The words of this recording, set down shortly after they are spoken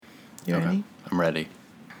You Okay. ready? I'm ready.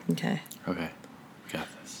 Okay. Okay. We got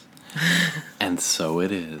this. And so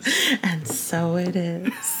it is. And so it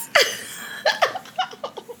is.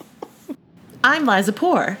 I'm Liza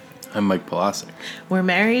Poor. I'm Mike Polasic. We're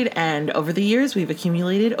married, and over the years, we've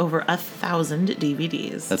accumulated over 1,000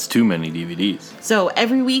 DVDs. That's too many DVDs. So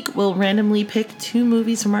every week, we'll randomly pick 2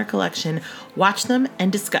 movies from our collection, watch them, and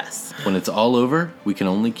discuss. When it's all over, we can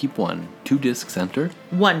only keep one. 2 discs enter.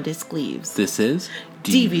 1 disc leaves. This is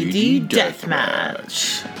DVD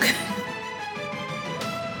Deathmatch.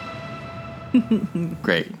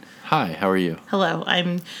 Great. Hi, how are you? Hello,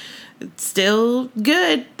 I'm still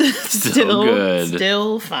good. Still good.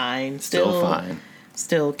 Still fine. Still fine.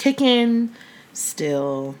 Still kicking.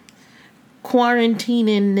 Still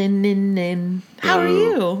quarantining. How are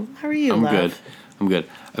you? How are you, I'm love? good.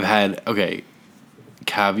 I've had,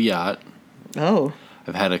 caveat. Oh.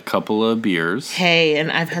 I've had a couple of beers. Hey,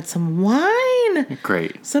 and I've had some wine.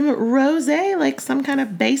 Great. Some rosé, like some kind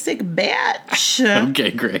of basic batch. Okay,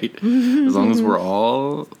 great. As long as we're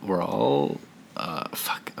all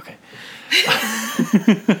fuck, okay.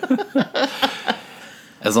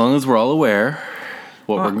 As long as we're all aware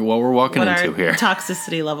what we're walking what into our here.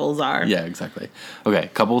 toxicity levels are. Yeah, exactly. Okay,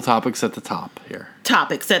 couple of topics at the top here.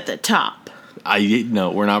 Topics at the top.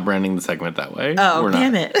 No, we're not branding the segment that way. Oh, we're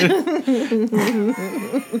damn not.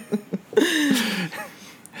 it.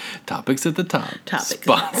 Topics at the top. Topics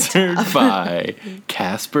Sponsored by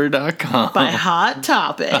Casper.com. By Hot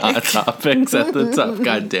Topic. Hot Topics at the top.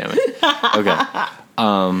 God damn it. Okay.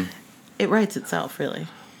 It writes itself, really.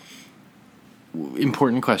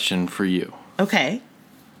 Important question for you. Okay.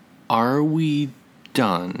 Are we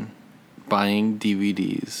done buying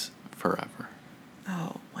DVDs forever?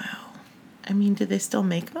 Oh, wow. I mean, do they still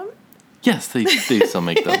make them? Yes, they still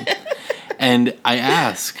make them. And I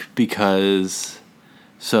ask because,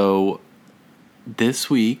 so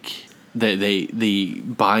this week, the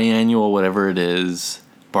biannual, whatever it is,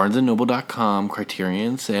 BarnesandNoble.com,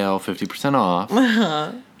 Criterion sale, 50% off.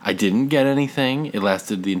 Uh-huh. I didn't get anything. It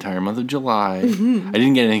lasted the entire month of July. Mm-hmm. I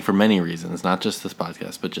didn't get anything for many reasons, not just this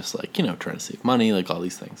podcast, but just like, trying to save money, like all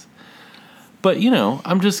these things. But,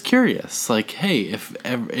 I'm just curious. Like, hey, if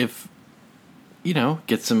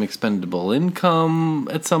get some expendable income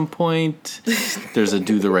at some point. There's a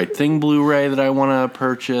Do the Right Thing Blu-ray that I want to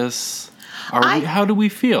purchase. How do we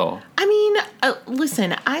feel? I mean,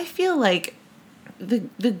 listen, I feel like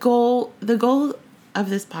the goal of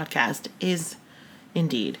this podcast is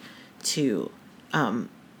indeed to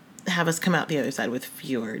have us come out the other side with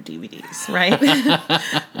fewer DVDs, right?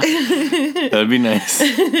 That'd be nice.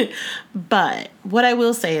 But what I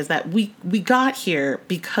will say is that we got here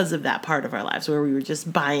because of that part of our lives where we were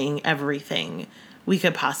just buying everything we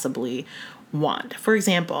could possibly want. For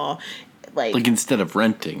example, like instead of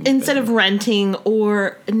renting.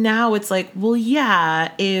 Or now it's like, well,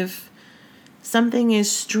 yeah, if something is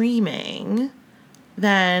streaming,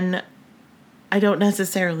 then I don't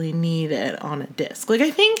necessarily need it on a disc. Like, I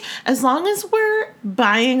think as long as we're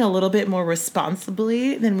buying a little bit more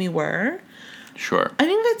responsibly than we were, sure, I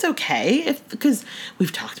think that's okay. Because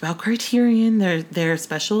we've talked about Criterion, their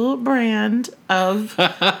special brand of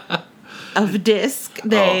disc.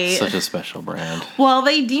 Such a special brand. Well,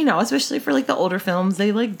 they, especially for like the older films,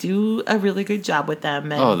 they like do a really good job with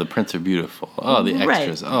them. And, the prints are beautiful. Oh, the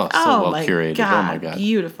extras. Right. Oh, so well curated. God, oh my God,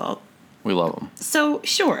 beautiful. We love them. So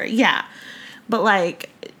sure, yeah. But,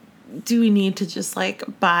 like, do we need to just, like,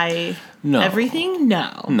 buy everything?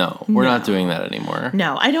 No, we're not doing that anymore.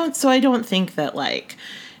 No, I don't. So I don't think that, like,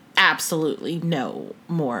 absolutely no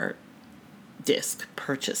more disc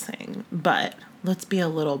purchasing. But let's be a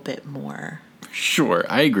little bit more... Sure,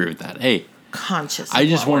 I agree with that. Hey, conscious of I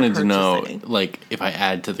just wanted to know, purchasing. like, if I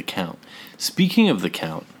add to the count. Speaking of the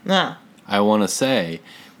count, I want to say...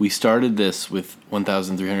 We started this with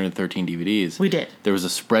 1,313 DVDs. We did. There was a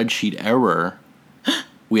spreadsheet error.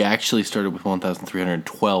 We actually started with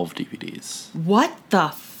 1,312 DVDs. What the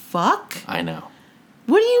fuck? I know.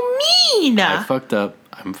 What do you mean? I fucked up.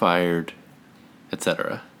 I'm fired,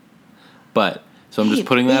 etc. But, so I'm just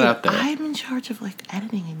putting that out there. I'm in charge of, like,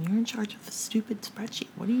 editing, and you're in charge of the stupid spreadsheet.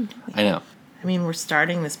 What are you doing? I know. I mean, we're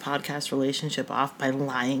starting this podcast relationship off by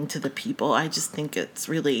lying to the people. I just think it's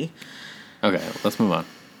really... Okay, let's move on.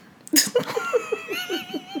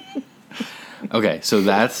 Okay, so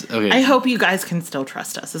that's... Okay. I hope you guys can still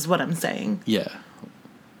trust us, is what I'm saying. Yeah.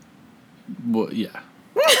 Well, yeah.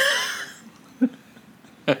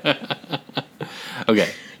 Okay.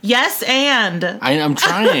 Yes, and... I'm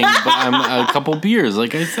trying, but I'm a couple beers,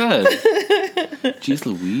 like I said. Jeez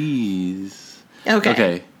Louise.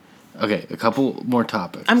 Okay, a couple more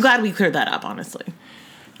topics. I'm glad we cleared that up, honestly.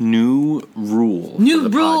 New rule. New for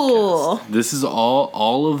the rule. podcast. This is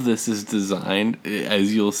all of this is designed,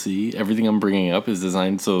 as you'll see, everything I'm bringing up is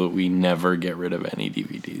designed so that we never get rid of any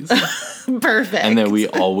DVDs. Perfect. And that we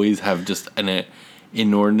always have just an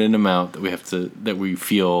inordinate amount that we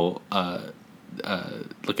feel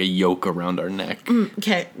like a yoke around our neck.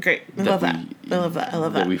 Okay, great. I love that. I love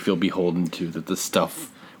that. That we feel beholden to, that the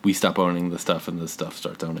stuff, we stop owning the stuff and the stuff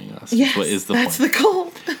starts owning us. Yes, what is the that's point. the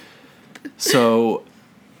goal. So,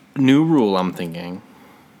 new rule I'm thinking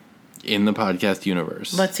in the podcast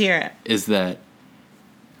universe. Let's hear it. Is that,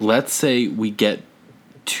 let's say we get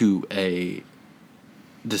to a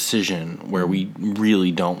decision where we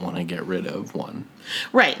really don't want to get rid of one.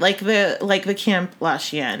 Right, like the Camp La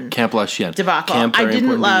Chienne debacle. Camp, I very didn't important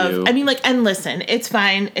to love. you. I mean, like, and listen, it's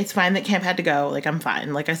fine. It's fine that Camp had to go. Like, I'm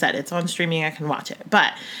fine. Like I said, it's on streaming. I can watch it.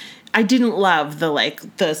 But I didn't love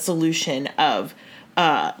the solution of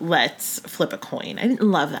let's flip a coin. I didn't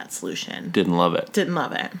love that solution. Didn't love it. Didn't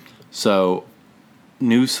love it. So,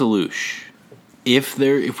 new solution. If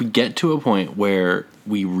we get to a point where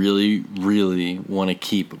we really, really want to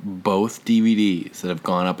keep both DVDs that have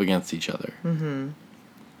gone up against each other,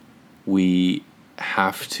 we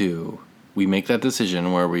make that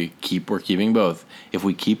decision where we're keeping both. If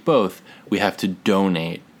we keep both, we have to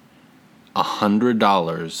donate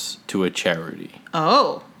 $100 to a charity.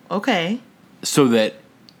 Oh, okay. So that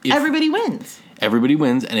Everybody wins. Everybody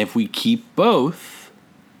wins, and if we keep both,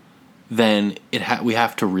 then we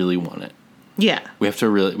have to really want it. Yeah. We have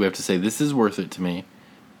to say, this is worth it to me.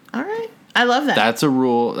 All right. I love that. That's a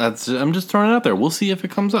rule. I'm just throwing it out there. We'll see if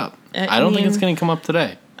it comes up. I don't think it's going to come up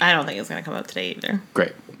today. I don't think it's going to come up today either.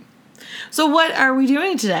 Great. So what are we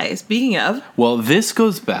doing today? Speaking of. Well, this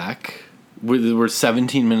goes back. We're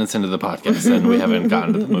 17 minutes into the podcast and we haven't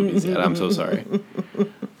gotten to the movies yet. I'm so sorry.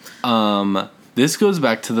 This goes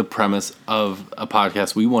back to the premise of a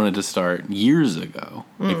podcast we wanted to start years ago,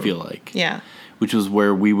 I feel like. Yeah. Which was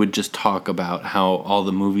where we would just talk about how all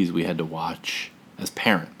the movies we had to watch as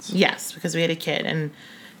parents. Yes, because we had a kid, and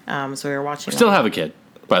so we were watching. We still have a kid,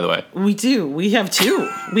 by the way. We do. We have two.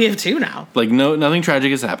 We have two now. Like, nothing tragic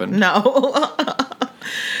has happened. No.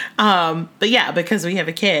 But yeah, because we have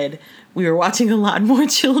a kid, we were watching a lot more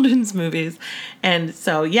children's movies. And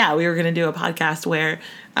so, yeah, we were going to do a podcast where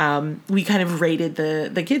we kind of rated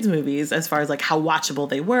the kids' movies as far as like how watchable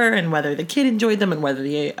they were and whether the kid enjoyed them and whether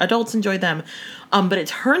the adults enjoyed them. But it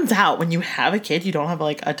turns out when you have a kid, you don't have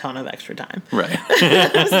like a ton of extra time. Right.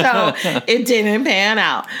 So it didn't pan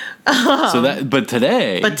out. But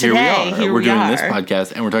today, here we are. We're doing this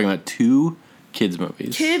podcast and we're talking about two kids'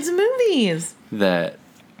 movies. Kids' movies. That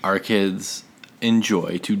our kids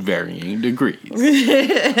enjoy to varying degrees.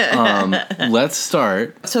 Let's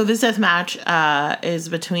start. So this death match is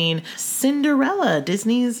between Cinderella,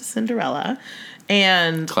 Disney's Cinderella,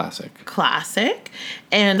 and Classic,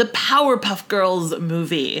 and the Powerpuff Girls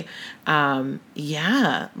movie.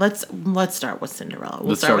 Yeah, let's start with Cinderella.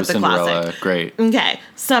 Let's start with the Cinderella. Classic. Great. Okay,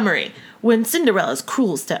 summary. When Cinderella's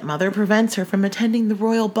cruel stepmother prevents her from attending the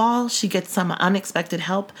royal ball, she gets some unexpected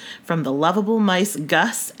help from the lovable mice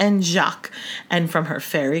Gus and Jacques, and from her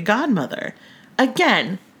fairy godmother.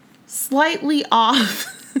 Again, slightly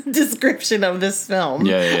off description of this film.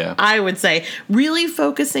 Yeah. I would say really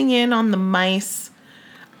focusing in on the mice.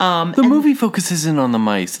 The movie focuses in on the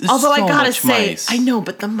mice. There's although so I gotta much say, mice. I know,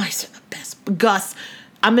 but the mice are the best. Gus,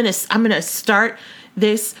 I'm gonna start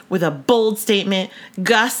this with a bold statement.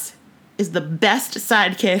 Gus is the best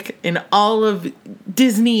sidekick in all of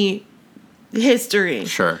Disney history.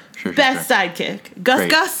 Sure. Best sidekick.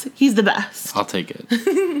 Gus, he's the best. I'll take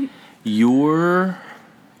it. You're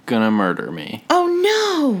gonna murder me.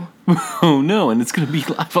 Oh no. Oh no, and it's gonna be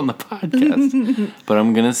live on the podcast. But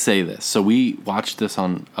I'm gonna say this. So we watched this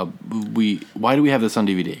on why do we have this on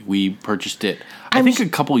DVD? We purchased it I think a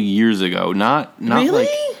couple years ago. Not really?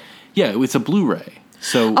 Yeah, it's a Blu-ray.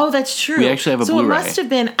 So that's true. We actually have a Blu-ray. So it must have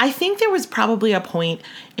been, I think there was probably a point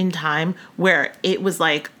in time where it was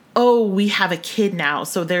like, oh, we have a kid now,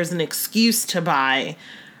 so there's an excuse to buy.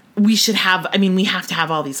 We have to have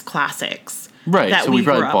all these classics. Right, that so we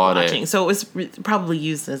probably bought watching. it. So it was probably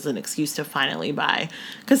used as an excuse to finally buy.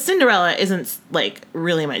 Because Cinderella isn't, like,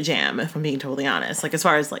 really my jam, if I'm being totally honest. Like, as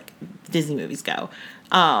far as, like, Disney movies go.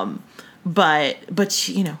 But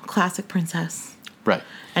she, classic princess. Right.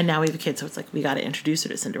 And now we have a kid, so it's like we got to introduce her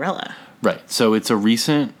to Cinderella. Right. So it's a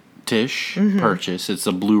recent-ish purchase. It's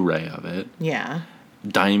a Blu-ray of it. Yeah.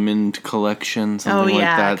 Diamond collection, something like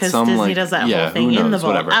that. Because Disney does that whole thing in the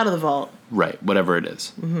vault, whatever. Out of the vault. Right. Whatever it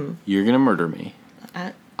is. Mm-hmm. You're going to murder me.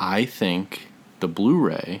 I think the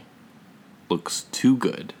Blu-ray looks too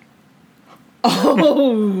good.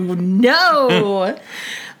 Oh, no.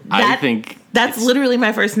 I think that's literally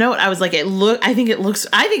my first note. I was like, I think it looks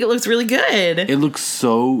really good. It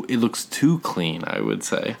looks too clean, I would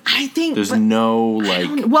say. I think there's no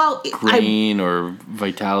grain or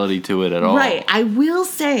vitality to it at all. Right. I will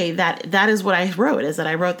say that is what I wrote, is that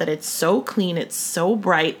I wrote that it's so clean, it's so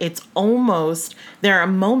bright, it's almost, there are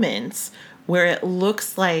moments where it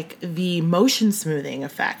looks like the motion smoothing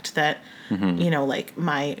effect that, like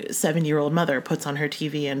my 7-year-old mother puts on her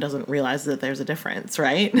TV and doesn't realize that there's a difference,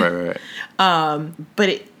 right? Right.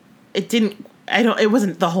 But it didn't, it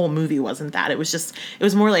wasn't, the whole movie wasn't that. It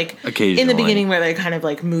was more like in the beginning where they're kind of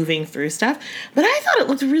like moving through stuff. But I thought it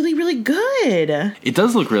looked really, really good. It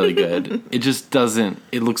does look really good. It just doesn't,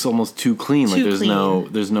 it looks almost too clean. There's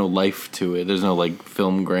no life to it. There's no like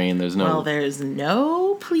film grain. There's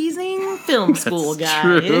no pleasing film school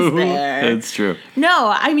guy, is there? That's true.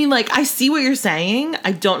 No, I mean, like, I see what you're saying.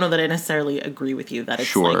 I don't know that I necessarily agree with you that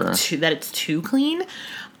it's that it's too clean.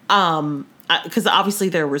 Because obviously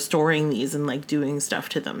they're restoring these and like doing stuff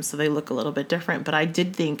to them, so they look a little bit different. But I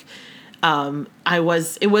did think it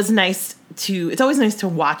was nice to. It's always nice to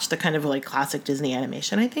watch the kind of like classic Disney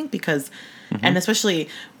animation, I think, because, and especially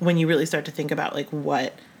when you really start to think about like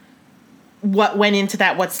what went into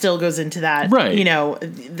that, what still goes into that, right?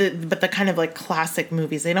 But the kind of like classic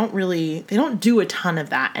movies, they don't do a ton of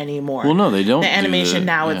that anymore. Well, no, they don't. The animation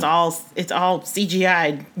now, it's all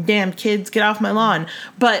CGI. Damn kids, get off my lawn.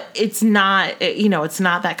 But it's not, it's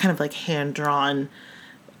not that kind of like hand drawn,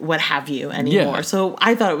 what have you anymore. Yeah. So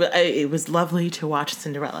I thought it was lovely to watch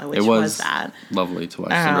Cinderella, which was that lovely to watch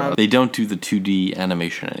Cinderella. They don't do the 2D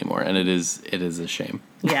animation anymore, and it is a shame.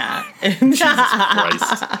 Yeah. Jesus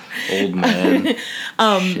Christ. Old man.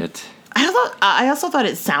 Shit. I also thought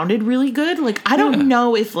it sounded really good. Like, I don't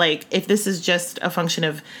know if this is just a function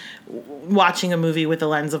of watching a movie with the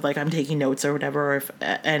lens of like I'm taking notes or whatever,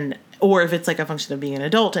 or if it's like a function of being an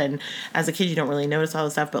adult, and as a kid you don't really notice all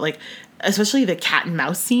this stuff, but like especially the cat and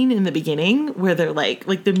mouse scene in the beginning where they're like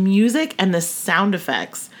the music and the sound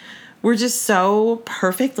effects were just so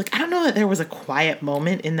perfect. Like, I don't know that there was a quiet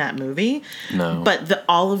moment in that movie. No. But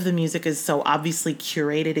all of the music is so obviously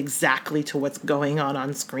curated exactly to what's going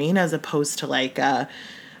on screen, as opposed to like,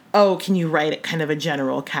 can you write it kind of a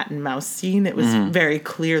general cat and mouse scene? It was very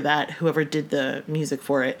clear that whoever did the music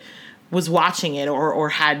for it was watching it or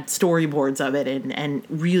had storyboards of it and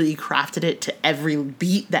really crafted it to every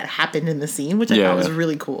beat that happened in the scene, which I thought was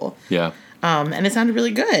really cool. Yeah. And it sounded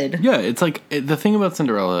really good. Yeah, it's like the thing about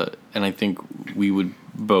Cinderella, and I think we would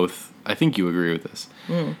both, I think you agree with this.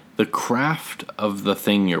 The craft of the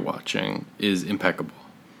thing you're watching is impeccable.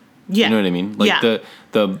 Yeah. You know what I mean? Like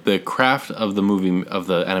the craft of the movie, of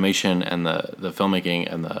the animation and the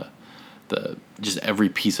filmmaking and the just every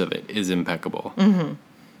piece of it is impeccable. Mm-hmm.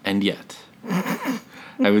 And yet, I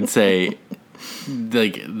would say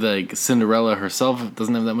like Cinderella herself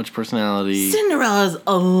doesn't have that much personality. Cinderella's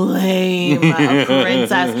a lame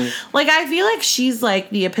princess. Like, I feel like she's like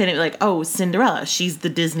the epitome, like, oh, Cinderella, she's the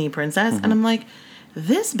Disney princess. And I'm like,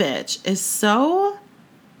 this bitch is so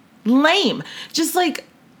lame. Just like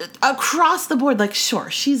across the board. Like, sure,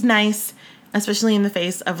 she's nice, especially in the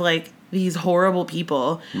face of like these horrible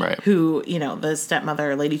people, right? Who, the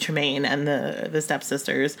stepmother, Lady Tremaine, and the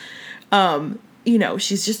stepsisters.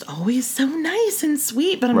 She's just always so nice and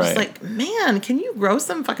sweet, but I'm just like, man, can you grow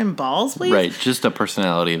some fucking balls, please? Right, just a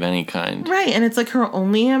personality of any kind. Right, and it's like her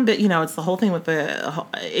only it's the whole thing with the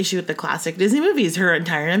issue with the classic Disney movies. Her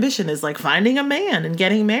entire ambition is like finding a man and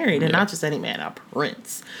getting married, and not just any man, a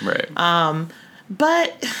prince. Right.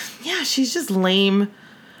 But yeah, she's just lame.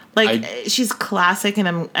 Like, she's classic,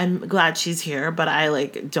 and I'm glad she's here, but I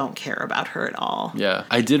like don't care about her at all. Yeah,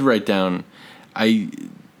 I did write down,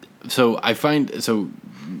 just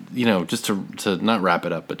to not wrap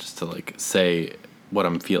it up, but just to like say what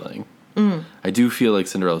I'm feeling. I do feel like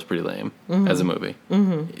Cinderella's pretty lame as a movie.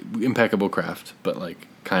 Impeccable craft, but like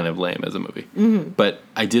kind of lame as a movie. But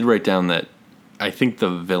I did write down that I think the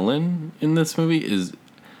villain in this movie is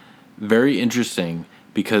very interesting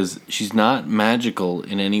because she's not magical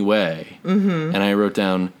in any way. And I wrote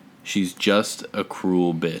down, she's just a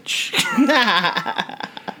cruel bitch.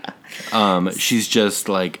 She's just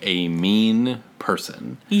like a mean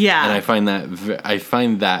person. Yeah. And I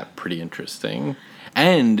find that pretty interesting.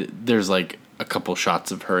 And there's like a couple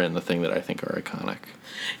shots of her in the thing that I think are iconic.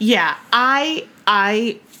 Yeah.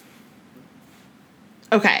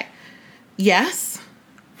 Okay. Yes.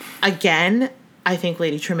 Again, I think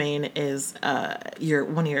Lady Tremaine is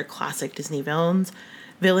one of your classic Disney villains.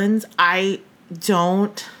 I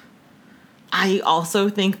don't I also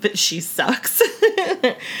think that she sucks.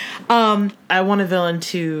 I want a villain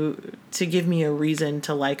to give me a reason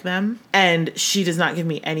to like them, and she does not give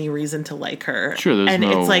me any reason to like her. Sure, there's and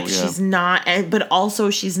no, it's like yeah. she's not, but also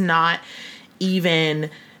she's not even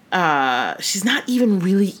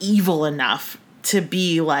really evil enough to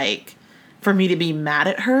be like, for me to be mad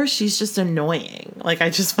at her. She's just annoying. Like, I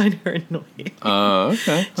just find her annoying.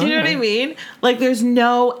 Okay. Do you know what I mean? Like, there's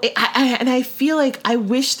no, and I feel like I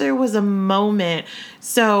wish there was a moment.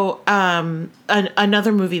 So,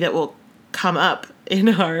 another movie that will come up in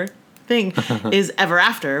our thing is Ever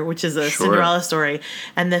After, which is a Cinderella story.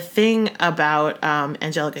 And the thing about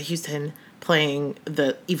Angelica Houston playing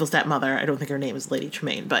the evil stepmother, I don't think her name is Lady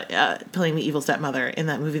Tremaine, but playing the evil stepmother in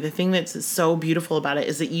that movie, the thing that's so beautiful about it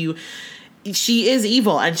is that she is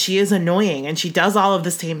evil and she is annoying and she does all of the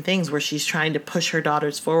same things where she's trying to push her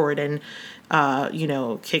daughters forward and,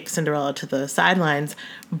 kick Cinderella to the sidelines.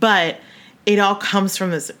 But it all comes from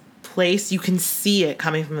this place. You can see it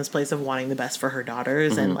coming from this place of wanting the best for her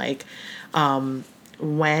daughters. And like,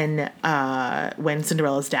 when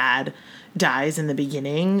Cinderella's dad dies in the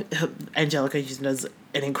beginning, Angelica Houston does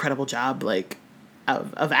an incredible job, like,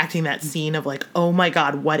 of acting that scene of like, oh my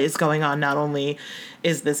God, what is going on? Not only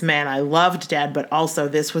is this man I loved dead, but also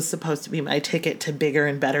this was supposed to be my ticket to bigger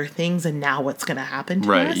and better things, and now what's going to happen to us?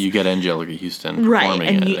 Right, you get Angelica Houston right, performing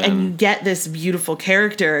and it. you get this beautiful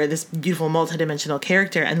character, this beautiful multidimensional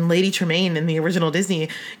character, and Lady Tremaine in the original Disney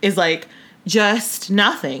is like just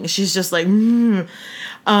nothing. She's just like, I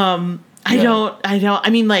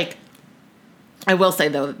mean, like, I will say,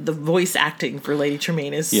 though, the voice acting for Lady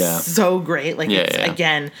Tremaine is so great. Like,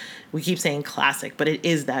 again, we keep saying classic, but it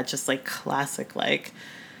is that just, like, classic, like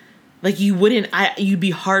you'd be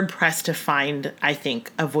hard-pressed to find, I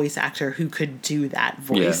think, a voice actor who could do that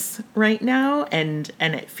voice right now, and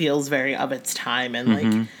it feels very of its time and, like,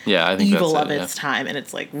 I think evil that's its time, and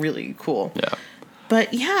it's, like, really cool. Yeah.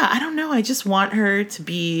 But, yeah, I don't know. I just want her to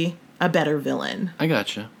be a better villain. I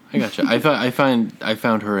gotcha. I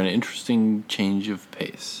found her an interesting change of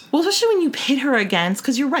pace. Well, especially when you pit her against,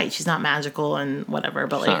 because you're right, she's not magical and whatever,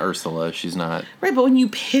 but She's like not Ursula. She's not right. But when you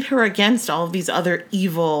pit her against all of these other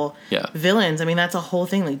evil villains, I mean, that's a whole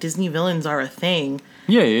thing. Like, Disney villains are a thing.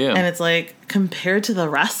 Yeah. And it's like, compared to the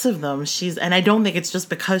rest of them, and I don't think it's just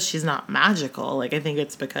because she's not magical. Like, I think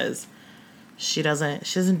it's because she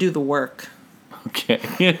doesn't do the work. Okay.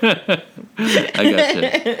 I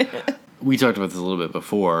gotcha. We talked about this a little bit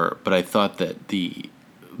before, but I thought that the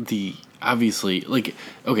obviously, like,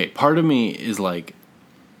 okay, part of me is like,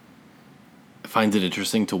 finds it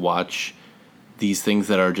interesting to watch these things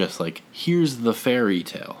that are just like, here's the fairy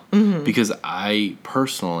tale. Because I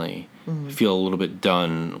personally feel a little bit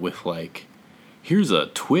done with, like, here's a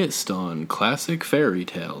twist on classic fairy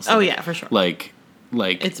tales. Oh, yeah, for sure. Like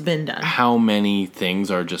it's been done. How many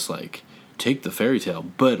things are just like, take the fairy tale,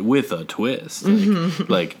 but with a twist. Like,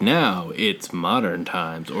 like, now it's modern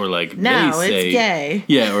times, or like now they say, it's gay.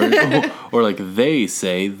 Yeah, or like they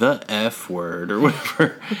say the F word or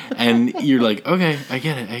whatever, and you're like, okay, I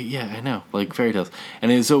get it. I know, like fairy tales,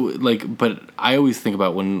 and it's so like, but I always think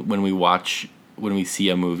about when we see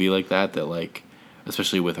a movie like that, like,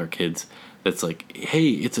 especially with our kids, that's like, hey,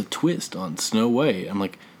 it's a twist on Snow White. I'm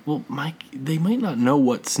like, well, Mike, they might not know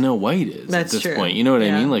what Snow White is at this point. You know what I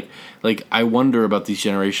mean? Like I wonder about these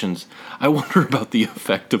generations. I wonder about the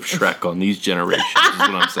effect of Shrek on these generations, is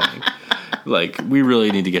what I'm saying. Like, we really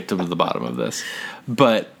need to get to the bottom of this.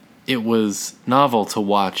 But it was novel to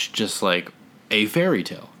watch just like a fairy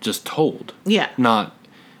tale, just told. Yeah. Not,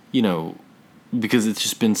 because it's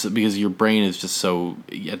just been because your brain is just so,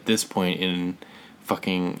 at this point in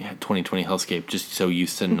fucking 2020 hellscape, just so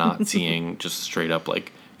used to not seeing just straight up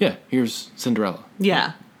like, yeah, here's Cinderella.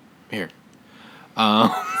 Yeah. Here.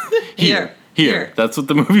 Here. That's what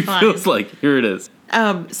the movie feels like. Here it is.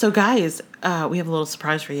 So guys, we have a little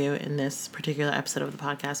surprise for you in this particular episode of the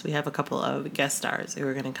podcast. We have a couple of guest stars who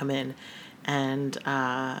are going to come in and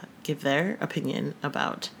give their opinion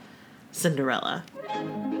about Cinderella.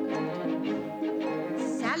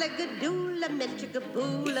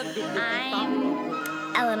 I'm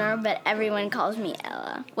Eleanor, but everyone calls me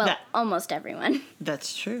Ella. Well, almost everyone.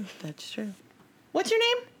 That's true. What's your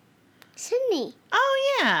name? Sydney.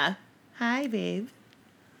 Oh, yeah. Hi, babe.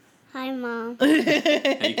 Hi, Mom.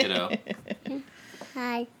 Hey, kiddo.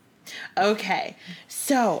 Hi. Okay.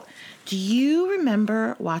 So, do you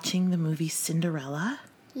remember watching the movie Cinderella?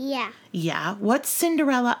 Yeah. Yeah. What's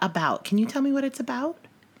Cinderella about? Can you tell me what it's about?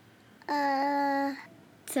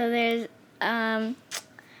 So there's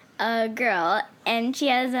a girl, and she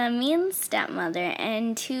has a mean stepmother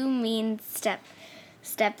and two mean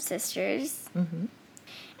stepsisters.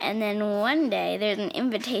 And then one day, there's an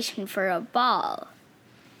invitation for a ball.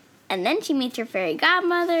 And then she meets her fairy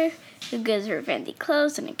godmother, who gives her fancy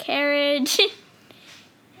clothes and a carriage.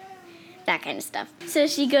 That kind of stuff. So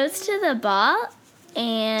she goes to the ball,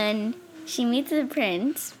 and she meets the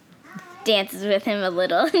prince, dances with him a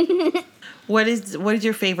little. What is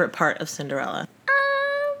your favorite part of Cinderella?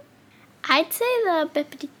 I'd say the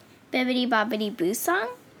Bibbidi Bobbidi Boo song.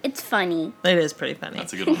 It's funny. It is pretty funny.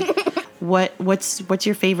 That's a good one. What's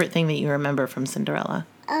your favorite thing that you remember from Cinderella?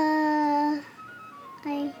 I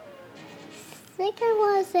think I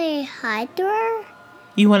want to say hi to her.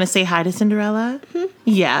 You want to say hi to Cinderella? Mm-hmm.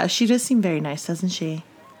 Yeah, she does seem very nice, doesn't she?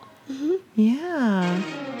 Mm-hmm. Yeah.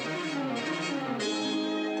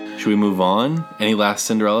 Should we move on? Any last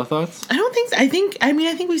Cinderella thoughts? I don't think so. I think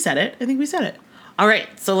we said it. All right,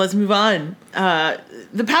 so let's move on.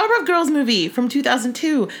 The Powerpuff Girls movie from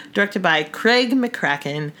 2002, directed by Craig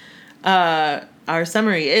McCracken. Our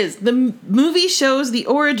summary is the movie shows the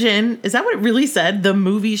origin. Is that what it really said? The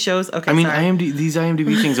movie shows. Okay, I mean, sorry. these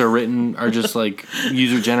IMDb things are just like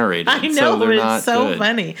user generated. I know, so but they're it's not so good.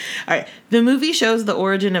 funny. All right. The movie shows the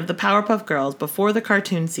origin of the Powerpuff Girls before the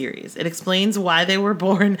cartoon series. It explains why they were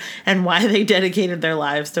born and why they dedicated their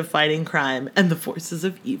lives to fighting crime and the forces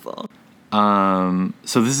of evil.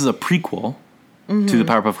 So this is a prequel to the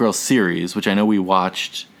Powerpuff Girls series, which I know we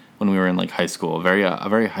watched when we were in like high school. A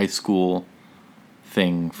very high school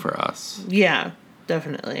thing for us. Yeah,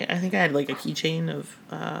 definitely. I think I had like a keychain of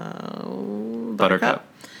Buttercup.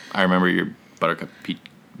 I remember your Buttercup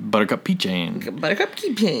keychain. Buttercup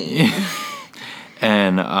keychain.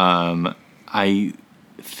 And I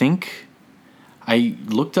think I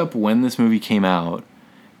looked up when this movie came out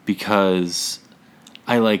because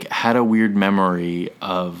I like had a weird memory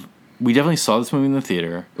of. We definitely saw this movie in the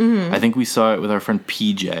theater. Mm-hmm. I think we saw it with our friend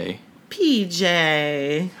PJ.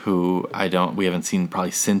 PJ. Who we haven't seen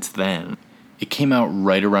probably since then. It came out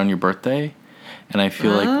right around your birthday, and I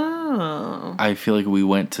feel like we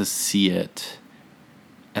went to see it,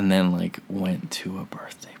 and then like went to a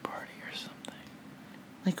birthday party or something.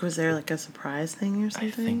 Like, was there like a surprise thing or something?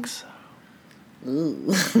 I think so.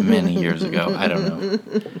 Ooh. Many years ago, I don't know,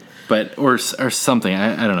 but or something.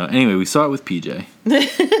 I don't know. Anyway, we saw it with PJ.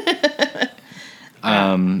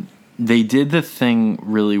 They did the thing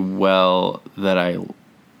really well that I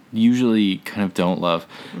usually kind of don't love,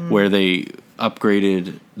 where they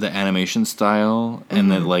upgraded the animation style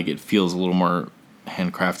and then like it feels a little more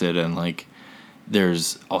handcrafted, and like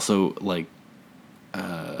there's also like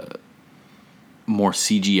more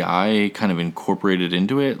CGI kind of incorporated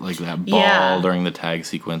into it, like that ball during the tag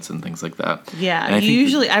sequence and things like that. Yeah,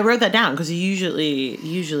 I wrote that down because you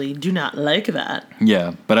usually do not like that.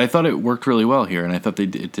 Yeah, but I thought it worked really well here, and I thought they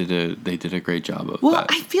did a great job of that. Well,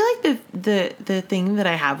 I feel like the thing that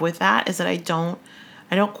I have with that is that I don't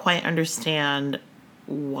quite understand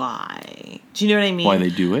why. Do you know what I mean? Why they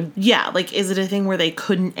do it? Yeah, like is it a thing where they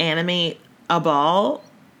couldn't animate a ball?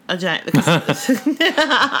 A giant. Do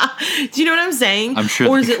you know what I'm saying? I'm sure.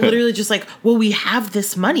 Or is it literally just like, well, we have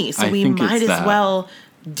this money, so we might as well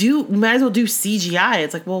do CGI?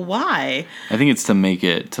 It's like, well, why? I think it's to make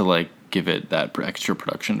it to like give it that extra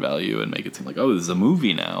production value and make it seem like, oh, this is a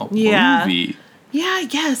movie now. Yeah. Movie. Yeah, I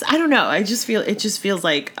guess. I don't know. It just feels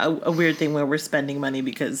like a weird thing where we're spending money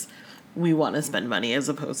because we want to spend money as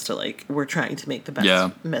opposed to like we're trying to make the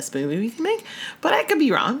best movie we can make. But I could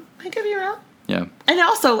be wrong. Yeah. And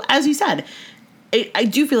also, as you said, I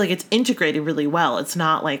do feel like it's integrated really well. It's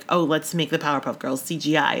not like, oh, let's make the Powerpuff Girls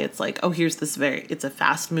CGI. It's like, oh, here's this it's a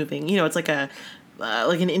fast moving, it's like a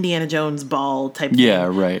like an Indiana Jones ball type thing. Yeah,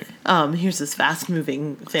 right. Here's this fast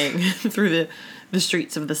moving thing through the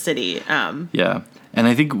streets of the city. Yeah. And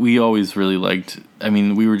I think we always really liked,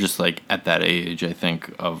 we were just like at that age, I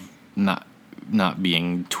think, of not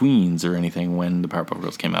being tweens or anything when the Powerpuff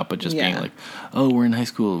Girls came out, but just being like, oh, we're in high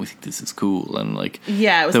school, we think this is cool, and like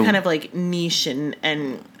it was kind of like niche and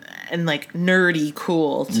like nerdy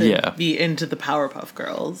cool to be into the Powerpuff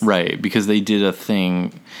Girls, right? Because they did a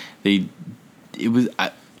thing, it was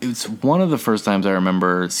one of the first times I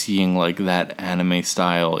remember seeing like that anime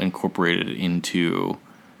style incorporated into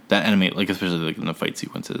that anime, like especially like in the fight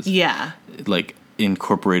sequences, like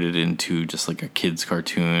incorporated into just like a kid's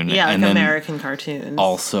cartoon, and like American cartoons,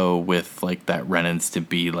 also with like that Ren and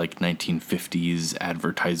Stimpy like 1950s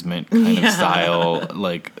advertisement kind of style,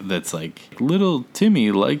 like that's like little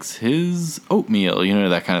Timmy likes his oatmeal,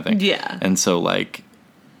 that kind of thing. Yeah. And so like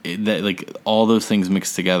that like all those things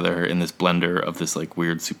mixed together in this blender of this like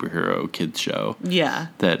weird superhero kids show. Yeah.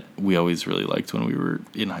 That we always really liked when we were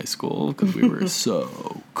in high school because we were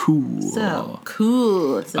so cool. So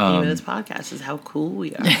cool. It's the theme of this podcast is how cool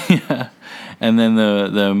we are. Yeah. And then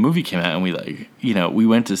the movie came out and we like, you know, we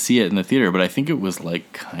went to see it in the theater, but I think it was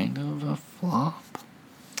like kind of a flop.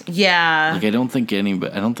 Yeah. Like I don't think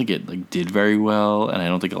it like did very well, and I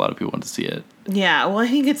don't think a lot of people went to see it. Yeah. Well, I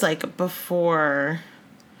think it's like before.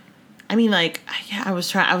 I mean, like, yeah, I'm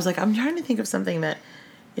trying to think of something that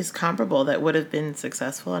is comparable that would have been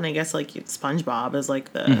successful, and I guess like SpongeBob is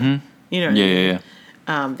like the, you know. Yeah.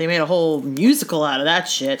 They made a whole musical out of that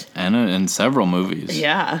shit. And several movies.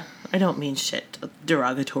 Yeah. I don't mean shit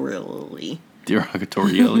derogatorily.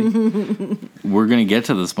 We're gonna get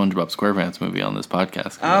to the SpongeBob SquarePants movie on this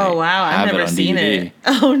podcast. Oh wow, I've never seen it.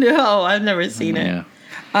 Oh no, I've never seen it.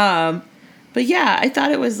 Yeah. But yeah, I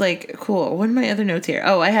thought it was like cool. What are my other notes here?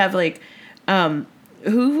 Oh, I have like,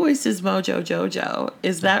 who voices Mojo Jojo?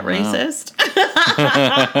 Is that racist?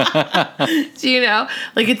 Do you know?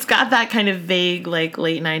 Like it's got that kind of vague like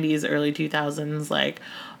late 90s, early 2000s like,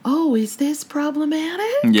 oh, is this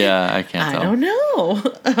problematic? Yeah, I can't tell. I don't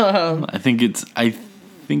know. I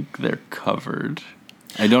think they're covered.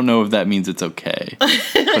 I don't know if that means it's okay,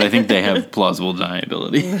 but I think they have plausible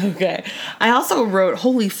deniability. Okay. I also wrote,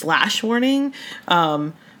 holy flash warning.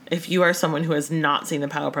 If you are someone who has not seen the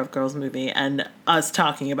Powerpuff Girls movie and us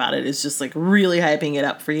talking about it is just like really hyping it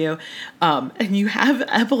up for you, and you have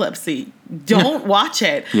epilepsy, don't watch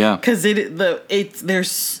it. Yeah. Because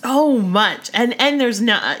there's so much, and there's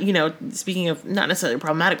not, you know, speaking of not necessarily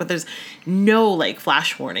problematic, but there's no like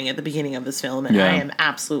flash warning at the beginning of this film, and I am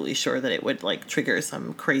absolutely sure that it would like trigger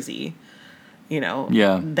some crazy, you know,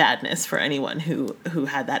 badness for anyone who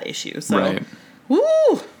had that issue. So, right.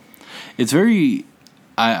 Woo! It's very.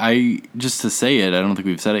 I just to say it, I don't think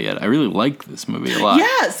we've said it yet. I really like this movie a lot.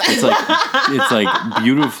 Yes, it's like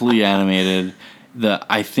beautifully animated.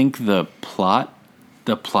 I think the plot.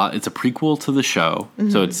 It's a prequel to the show,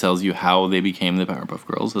 so it tells you how they became the Powerpuff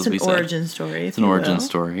Girls. As it's an origin story. It's an origin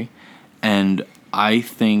story, and I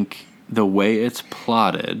think the way it's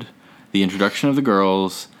plotted, the introduction of the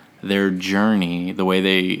girls, their journey, the way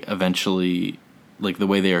they eventually, like the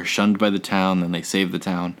way they are shunned by the town, then they save the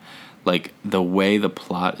town. Like, the way the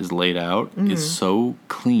plot is laid out is so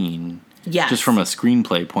clean. Yes. Just from a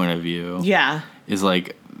screenplay point of view. Yeah. Is,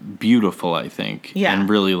 like, beautiful, I think. Yeah. And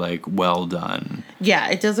really, like, well done. Yeah,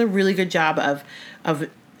 it does a really good job of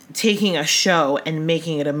taking a show and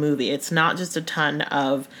making it a movie. It's not just a ton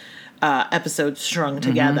of episodes strung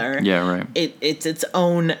together. Yeah, right. It's its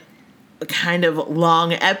own kind of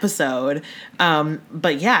long episode,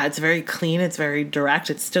 but yeah, it's very clean, it's very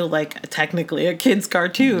direct, it's still like technically a kid's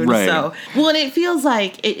cartoon, right. So well, and it feels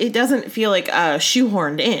like it doesn't feel like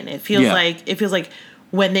shoehorned in. It feels like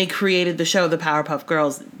when they created the show The Powerpuff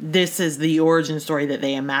Girls, this is the origin story that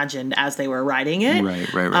they imagined as they were writing it, right.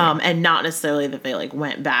 And not necessarily that they like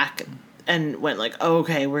went back and went like, oh,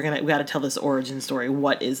 okay, we got to tell this origin story.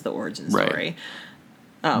 What is the origin story?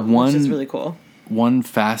 Which is really cool. One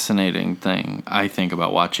fascinating thing I think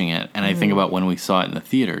about watching it, and I think about when we saw it in the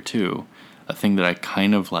theater too, a thing that I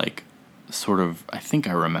kind of like, sort of, I think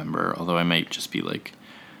I remember, although I might just be like,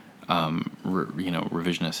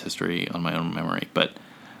 revisionist history on my own memory, but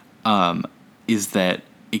is that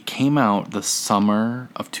it came out the summer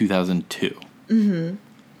of 2002. Mm-hmm.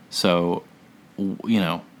 So,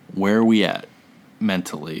 where are we at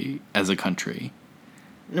mentally as a country?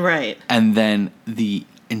 Right. And then the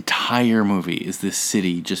entire movie is this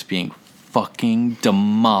city just being fucking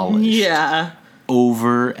demolished. Yeah.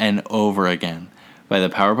 Over and over again by the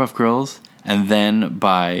Powerpuff Girls and then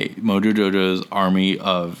by Mojo Jojo's army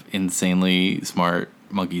of insanely smart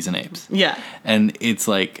monkeys and apes. Yeah. And it's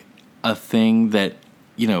like a thing that,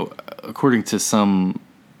 according to some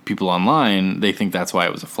people online, they think that's why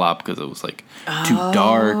it was a flop, because it was like too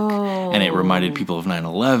dark and it reminded people of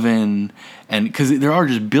 9/11, and because there are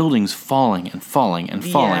just buildings falling and falling and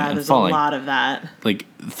falling and there's falling. a lot of that Like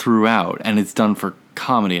throughout, and it's done for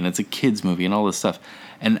comedy and it's a kids movie and all this stuff.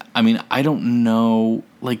 And I mean, I don't know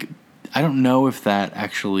if that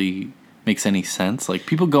actually makes any sense. Like,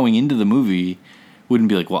 people going into the movie wouldn't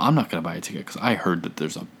be like, well, I'm not going to buy a ticket because I heard that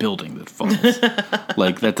there's a building that falls.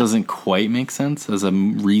 Like, that doesn't quite make sense as a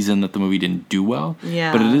reason that the movie didn't do well.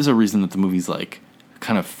 Yeah. But it is a reason that the movie's, like,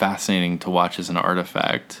 kind of fascinating to watch as an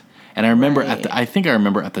artifact. And I remember I think I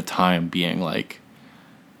remember at the time being like,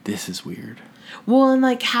 this is weird. Well, and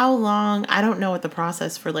like how long, I don't know what the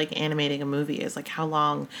process for like animating a movie is. Like how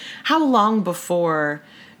long before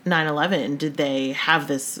 9/11 did they have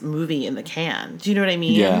this movie in the can? Do you know what I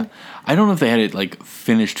mean? Yeah, I don't know if they had it like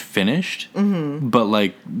finished, but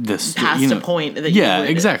like Past a point that you would-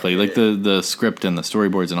 exactly. Like the script and the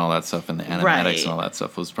storyboards and all that stuff and the animatics Right. and all that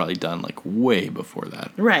stuff was probably done like way before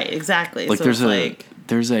that. Right, exactly. Like So there's it's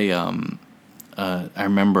I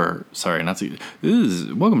remember. Sorry, not to.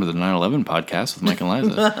 Welcome to the 9/11 podcast with Mike and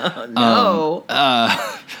Liza. no.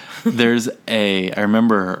 I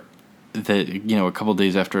remember that, a couple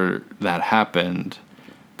days after that happened,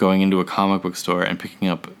 going into a comic book store and picking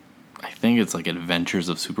up, I think it's like Adventures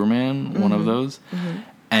of Superman, one of those,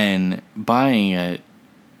 and buying it,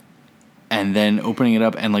 and then opening it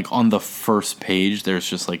up, and like on the first page, there's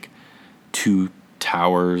just like two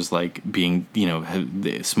towers like being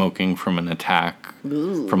smoking from an attack.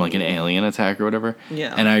 Ooh. From like an alien attack or whatever.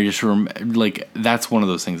 Yeah. And I just like that's one of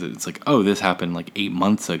those things that it's like, oh, this happened like 8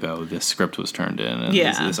 months ago. This script was turned in and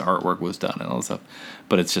this artwork was done and all this stuff.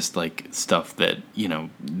 But it's just like stuff that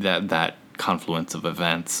that confluence of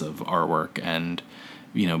events of artwork and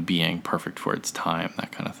being perfect for its time,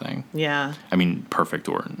 that kind of thing. Yeah. I mean, perfect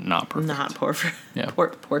or not perfect. Not perfect. Yeah.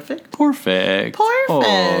 Perfect? Perfect. Perfect.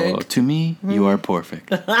 Oh, to me, you are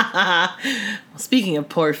perfect. Speaking of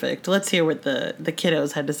perfect, let's hear what the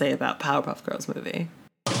kiddos had to say about Powerpuff Girls movie.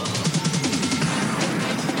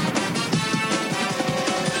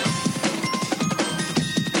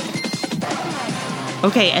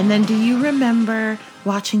 Okay, and then do you remember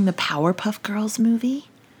watching the Powerpuff Girls movie?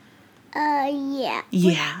 Yeah.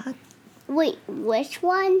 Yeah. Wait, which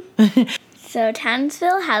one? So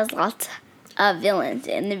Townsville has lots of villains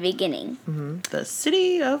in the beginning. The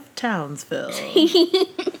city of Townsville.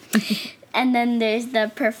 And then there's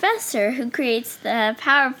the professor who creates the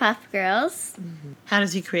Powerpuff Girls. How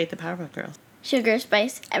does he create the Powerpuff Girls? Sugar,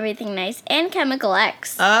 Spice, Everything Nice, and Chemical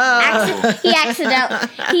X. Oh.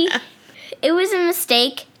 It was a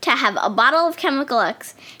mistake to have a bottle of Chemical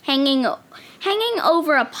X hanging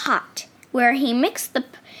over a pot where he mixed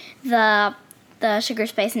the Sugar,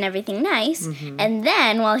 Spice, and Everything Nice, and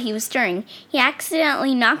then while he was stirring, he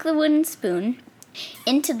accidentally knocked the wooden spoon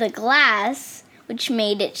into the glass, which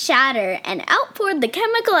made it shatter, and outpoured the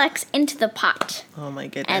Chemical X into the pot. Oh my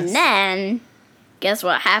goodness. And then, guess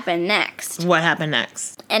what happened next? What happened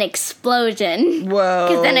next? An explosion. Whoa.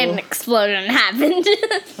 Because then an explosion happened.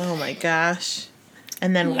 Oh my gosh.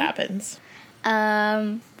 And then what happens?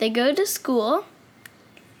 They go to school.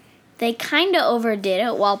 They kind of overdid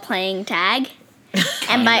it while playing tag.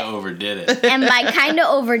 And by overdid it. and by kind of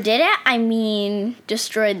overdid it, I mean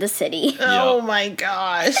destroyed the city. Oh my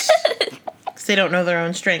gosh. 'Cause they don't know their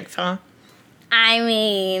own strength, huh? I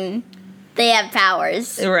mean, they have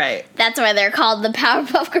powers. Right. That's why they're called the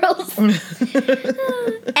Powerpuff Girls.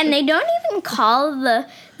 And they don't even call the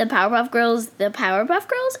Powerpuff Girls the Powerpuff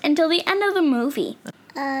Girls until the end of the movie.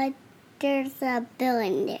 There's a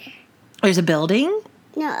villain there. There's a building?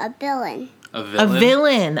 No, a villain. A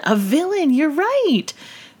A villain. You're right.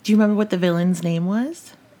 Do you remember what the villain's name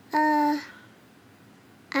was? I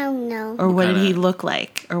don't know. Or what did he kinda- look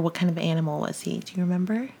like? Or what kind of animal was he? Do you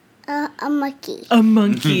remember? A monkey. A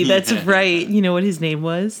monkey. That's right. You know what his name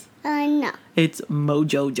was? No. It's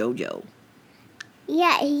Mojo Jojo.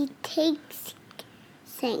 Yeah, he takes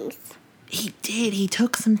things. He did. He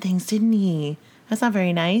took some things, didn't he? That's not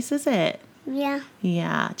very nice, is it? Yeah.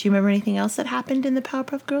 Yeah. Do you remember anything else that happened in the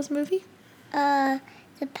Powerpuff Girls movie? The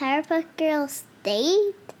Powerpuff Girls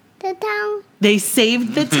stayed the town. They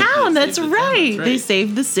saved the town. That's the town, right. that's right. They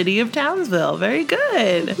saved the city of Townsville. Very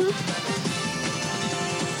good.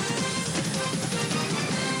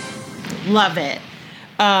 Love it.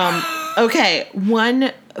 Okay,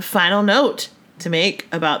 one final note to make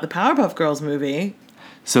about the Powerpuff Girls movie.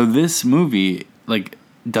 So this movie, like,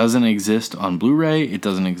 doesn't exist on Blu-ray. It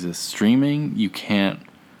doesn't exist streaming. You can't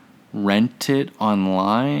rent it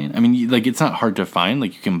online. I mean, like, it's not hard to find.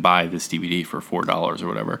 Like, you can buy this DVD for $4 or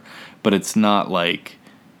whatever. But it's not like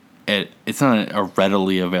it's not a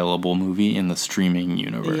readily available movie in the streaming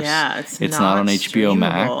universe. Yeah, it's not on not HBO streamable.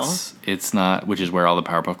 Max. It's not, which is where all the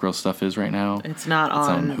Powerpuff Girls stuff is right now. It's not It's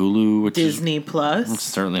on Hulu, which is Disney Plus.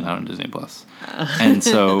 certainly not on Disney Plus. And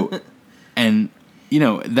so, and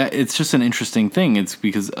that it's just an interesting thing. It's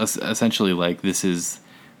because essentially, like, this is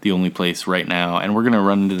the only place right now, and we're gonna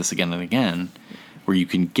run into this again and again, where you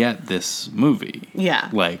can get this movie. Yeah.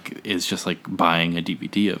 Like, it's just like buying a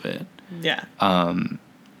DVD of it. Yeah.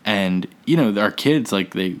 And our kids,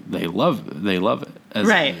 like, they love it, as,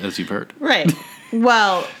 Right. as you've heard. Right.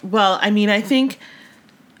 Well, I mean, I think,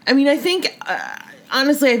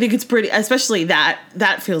 honestly, I think it's pretty, especially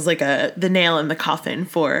that feels like the nail in the coffin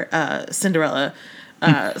for Cinderella.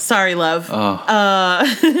 Sorry, love. But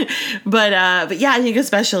yeah, I think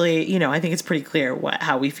especially, I think it's pretty clear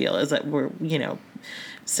how we feel is that we're,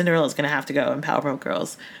 Cinderella's going to have to go and Powerpuff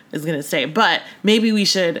Girls is going to stay. But maybe we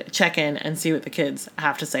should check in and see what the kids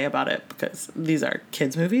have to say about it because these are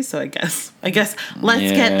kids' movies. So I guess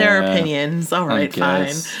let's get their opinions. All right,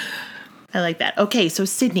 fine. I like that. Okay, so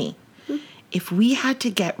Sydney, if we had to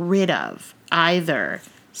get rid of either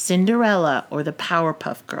Cinderella or the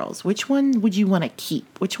Powerpuff Girls, which one would you want to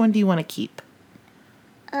keep? Which one do you want to keep?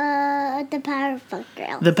 The Powerpuff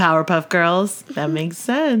Girls. The Powerpuff Girls? That makes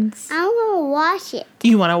sense. I want to watch it. Do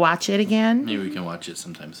you want to watch it again? Maybe we can watch it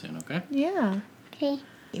sometime soon, okay? Yeah. Okay.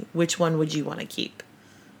 Which one would you want to keep?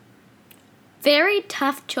 Very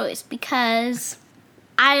tough choice because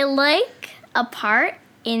I like a part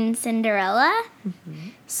in Cinderella,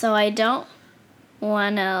 so I don't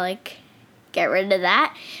want to, get rid of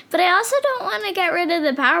that. But I also don't want to get rid of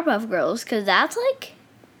the Powerpuff Girls because that's,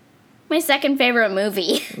 my second favorite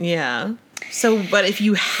movie. Yeah. So, but if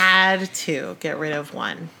you had to get rid of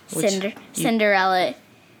one, Cinderella,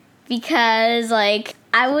 because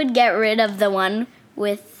I would get rid of the one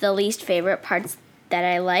with the least favorite parts that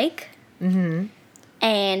I like. Mm-hmm.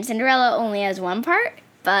 And Cinderella only has one part,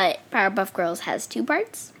 but Powerpuff Girls has two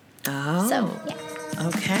parts. Oh. So yeah.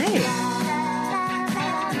 Okay.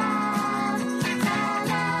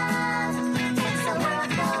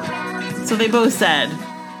 So they both said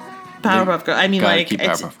Powerpuff Girls. I mean, Gotta keep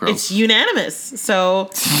Powerpuff Girls. It's unanimous. So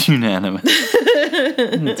It's unanimous.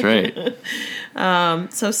 That's right.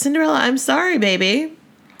 So Cinderella, I'm sorry, baby.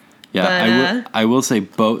 Yeah, But, I will say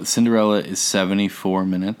both. Cinderella is 74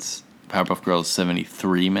 minutes. Powerpuff Girls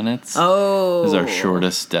 73 minutes. Oh. This is our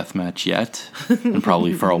shortest death match yet, and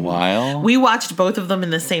probably for a while. We watched both of them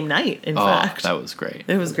in the same night, in fact. That was great.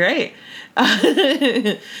 It was great.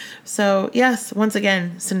 So, yes, once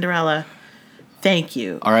again, Cinderella, thank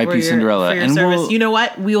you. R.I.P. Cinderella. For your And service. You know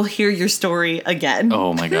what? We'll hear your story again.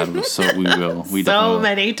 Oh my God, we will. We So definitely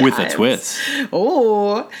many will. With a times. twist.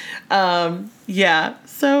 Oh. Yeah.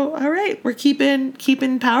 So, all right. We're keeping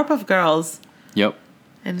Powerpuff Girls. Yep.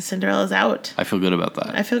 And Cinderella's out. I feel good about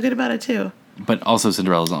that. I feel good about it, too. But also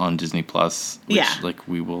Cinderella's on Disney Plus. Which, Yeah.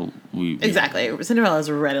 we Exactly.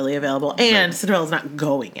 Cinderella's readily available, and Cinderella's not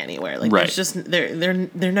going anywhere. Right. It's just they're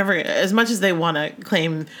never, as much as they want to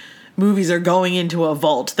claim movies are going into a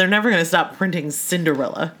vault, they're never going to stop printing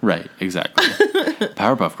Cinderella. Right, exactly.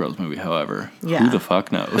 Powerpuff Girls movie, however, Yeah. who the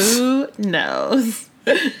fuck knows? Who knows?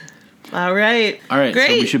 All right. All right, Great.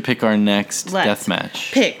 so we should pick our next Let's death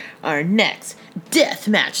match. Pick our next death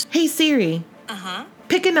match. Hey Siri.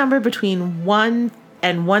 Pick a number between 1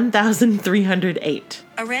 and 1,308.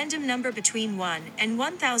 A random number between 1 and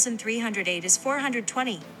 1,308 is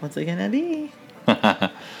 420. What's it gonna be?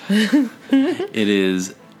 It is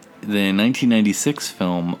the 1996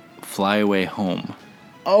 film Fly Away Home.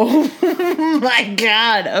 Oh my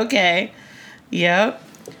God. Okay. Yep.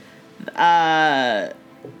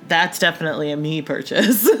 That's definitely a me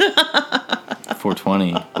purchase.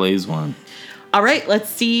 420, Blaze one. All right, let's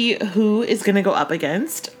see who is going to go up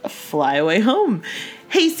against Fly Away Home.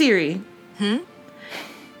 Hey Siri.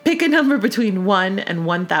 Pick a number between 1 and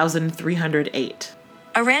 1,308.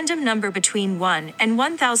 A random number between 1 and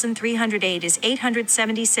 1,308 is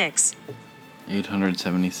 876.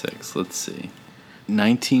 876, let's see.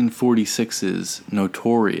 1946's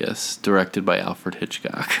Notorious, directed by Alfred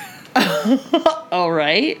Hitchcock. All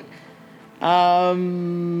right. I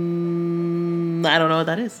don't know what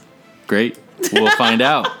that is. Great. We'll find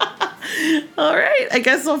out. All right. I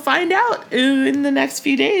guess we'll find out in the next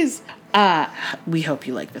few days. We hope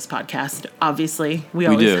you like this podcast. Obviously, we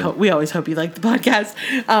always hope you like the podcast.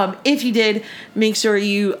 If you did, make sure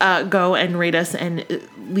you go and rate us and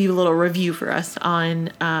leave a little review for us on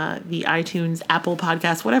the iTunes, Apple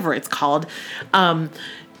Podcast, whatever it's called.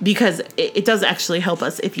 Because it does actually help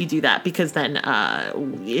us if you do that, because then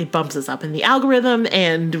it bumps us up in the algorithm,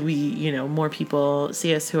 and we, more people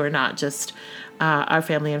see us who are not just our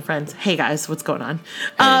family and friends. Hey guys, what's going on?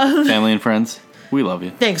 Hey, family and friends, we love you.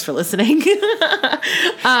 Thanks for listening. It's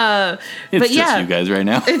just yeah. you guys right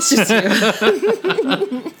now. It's just you.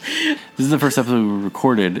 This is the first episode we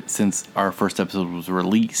recorded since our first episode was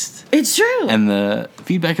released. It's true. And the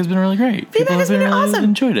feedback has been really great. People has have been really awesome.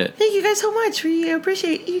 enjoyed it. Thank you guys so much. We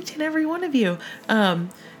appreciate each and every one of you.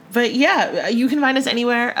 But yeah, you can find us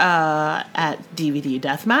anywhere at DVD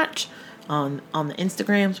Deathmatch on the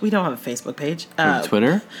Instagrams. We don't have a Facebook page. Or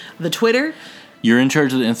Twitter. The Twitter. You're in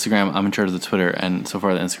charge of the Instagram. I'm in charge of the Twitter. And so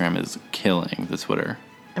far the Instagram is killing the Twitter.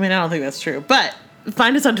 I mean, I don't think that's true, but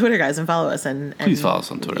find us on Twitter, guys, and follow us. And Please follow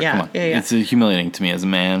us on Twitter. Yeah, Come on. yeah. It's humiliating to me as a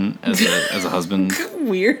man, as a husband.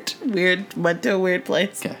 Weird. Went to a weird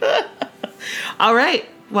place. Okay. All right.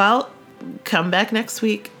 Well, come back next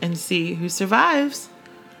week and see who survives.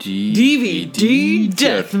 DVD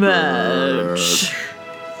Deathmatch.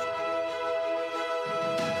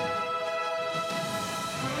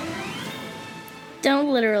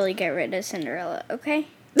 Don't literally get rid of Cinderella, okay?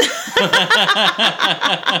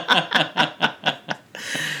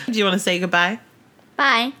 Do you want to say goodbye?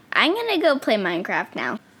 Bye. I'm gonna go play Minecraft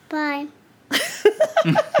now. Bye.